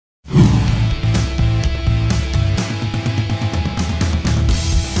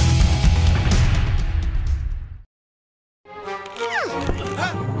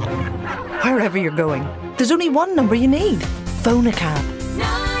wherever you're going. There's only one number you need. Phone a cab.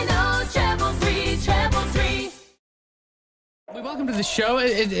 Welcome to the show.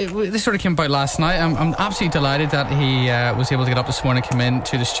 This sort of came about last night. I'm absolutely delighted that he was able to get up this morning and come in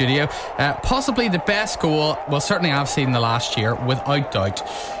to the studio. Possibly the best goal, well, certainly I've seen the last year, without doubt.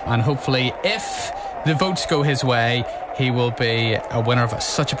 And hopefully, if the votes go his way, he will be a winner of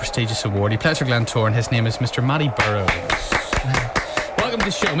such a prestigious award. He plays for Glentoran. His name is Mr. Matty Burrows. Welcome to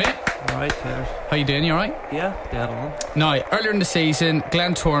the show, mate. Alright, Claire. How you doing? You alright? Yeah, dead on. Now, earlier in the season,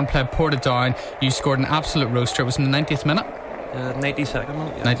 Glentoran played Portadown. You scored an absolute roaster. It was in the 90th minute? 92nd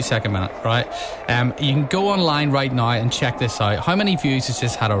minute. Yeah. 92nd minute, right. You can go online right now and check this out. How many views has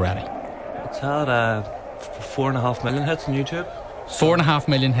this had already? It's had 4.5 million hits on YouTube. 4.5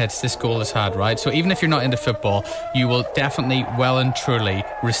 million hits this goal has had, right? So even if you're not into football, you will definitely well and truly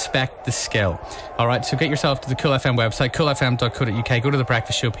respect the skill. Alright, so get yourself to the Cool FM website, coolfm.co.uk, go to the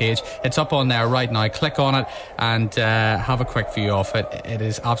Breakfast Show page. It's up on there right now. Click on it and have a quick view of it. It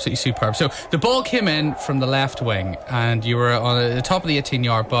is absolutely superb. So the ball came in from the left wing and you were on the top of the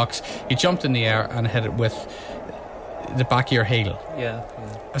 18-yard box. You jumped in the air and hit it with the back of your heel. Yeah.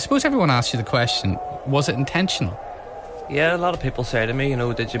 I suppose everyone asks you the question, was it intentional? Yeah, a lot of people say to me,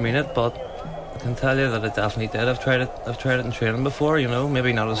 did you mean it? But I can tell you that I definitely did. I've tried it in training before,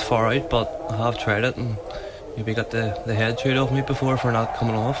 maybe not as far out, but I have tried it and maybe got the head chewed off me before for not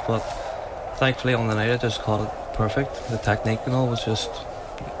coming off. But thankfully on the night I just caught it perfect. The technique and all was just,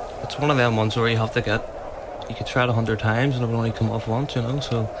 it's one of them ones where you could try it 100 times and it would only come off once,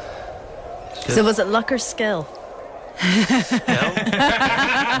 so. So was it luck or skill?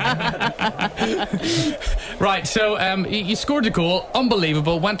 Right, so you scored a goal,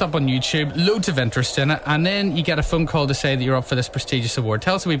 unbelievable, went up on YouTube, loads of interest in it, and then you get a phone call to say that you're up for this prestigious award.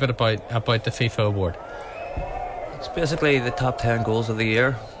 Tell us a wee bit about the FIFA award. It's basically the top 10 goals of the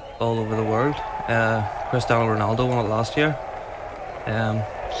year all over the world. Cristiano Ronaldo won it last year.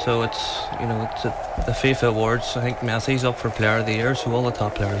 So it's the FIFA awards. I think Messi's up for Player of the Year, so all the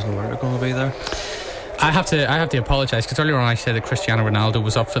top players in the world are going to be there. I have to apologise because earlier on I said that Cristiano Ronaldo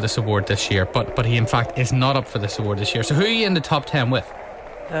was up for this award this year, but he in fact is not up for this award this year. So who are you in the top 10 with?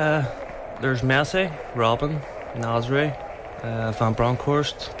 There's Messi, Robin, Nasri, Van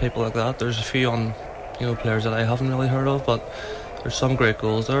Bronckhorst, people like that. There's a few on players that I haven't really heard of, but there's some great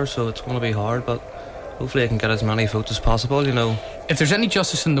goals there, so it's going to be hard, but hopefully I can get as many votes as possible, If there's any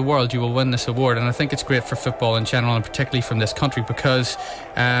justice in the world, you will win this award, and I think it's great for football in general, and particularly from this country, because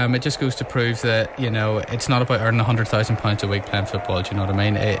it just goes to prove that it's not about earning £100,000 a week playing football. Do you know what I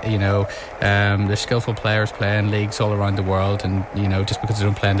mean? There's skillful players playing leagues all around the world, and just because they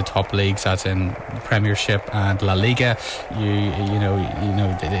don't play in the top leagues, as in Premiership and La Liga,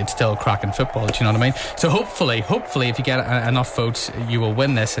 it's still cracking football. Do you know what I mean? So hopefully, if you get enough votes, you will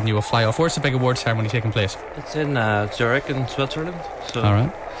win this, and you will fly off. Where's the big award ceremony taking place? It's in Zurich in Switzerland. So all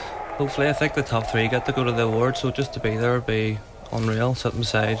right. Hopefully I think the top 3 get to go to the award, so just to be there would be unreal, sitting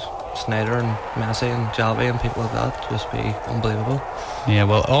beside Snyder and Messi and Javi and people like that, just be unbelievable. Yeah,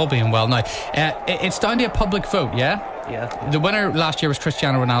 well, all being well now, it's down to a public vote. Yeah, the winner last year was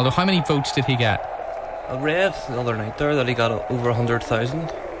Cristiano Ronaldo. How many votes did he get? I read the other night there that he got over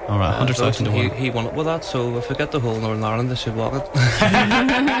 100,000. All right, 100,000 to win. He won it with that, so if we get the whole Northern Ireland, they should walk it.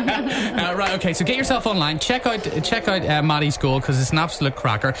 Right, okay, so get yourself online, check out Matty's goal, because it's an absolute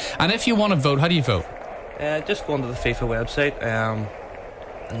cracker. And if you want to vote, how do you vote? Just go onto the FIFA website, and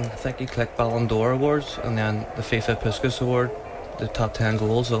I think you click Ballon d'Or Awards, and then the FIFA Puskas Award, the top 10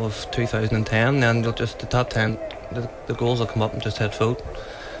 goals of 2010, and then the top 10, the goals will come up and just hit vote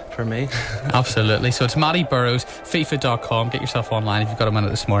for me. Absolutely. So it's Matty Burrows, FIFA.com. Get yourself online if you've got a minute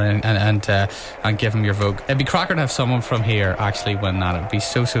this morning and give him your vote. It'd be cracker to have someone from here actually win that. It'd be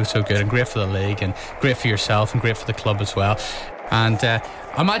so good, and great for the league, and great for yourself, and great for the club as well. And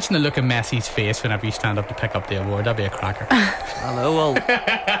imagine the look on Messi's face whenever you stand up to pick up the award. That'd be a cracker. I know. Well,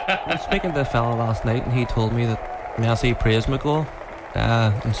 I was speaking to a fella last night, and he told me that Messi praised my goal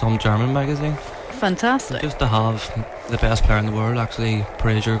in some German magazine. Fantastic. Just to have the best player in the world actually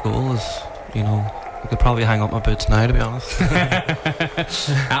praise your goal is, I could probably hang up my boots now, to be honest.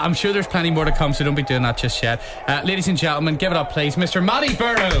 I'm sure there's plenty more to come, so don't be doing that just yet. Ladies and gentlemen, give it up please, Mr. Matty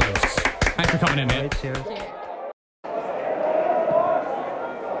Burrows. Thanks for coming in, mate. Cheers.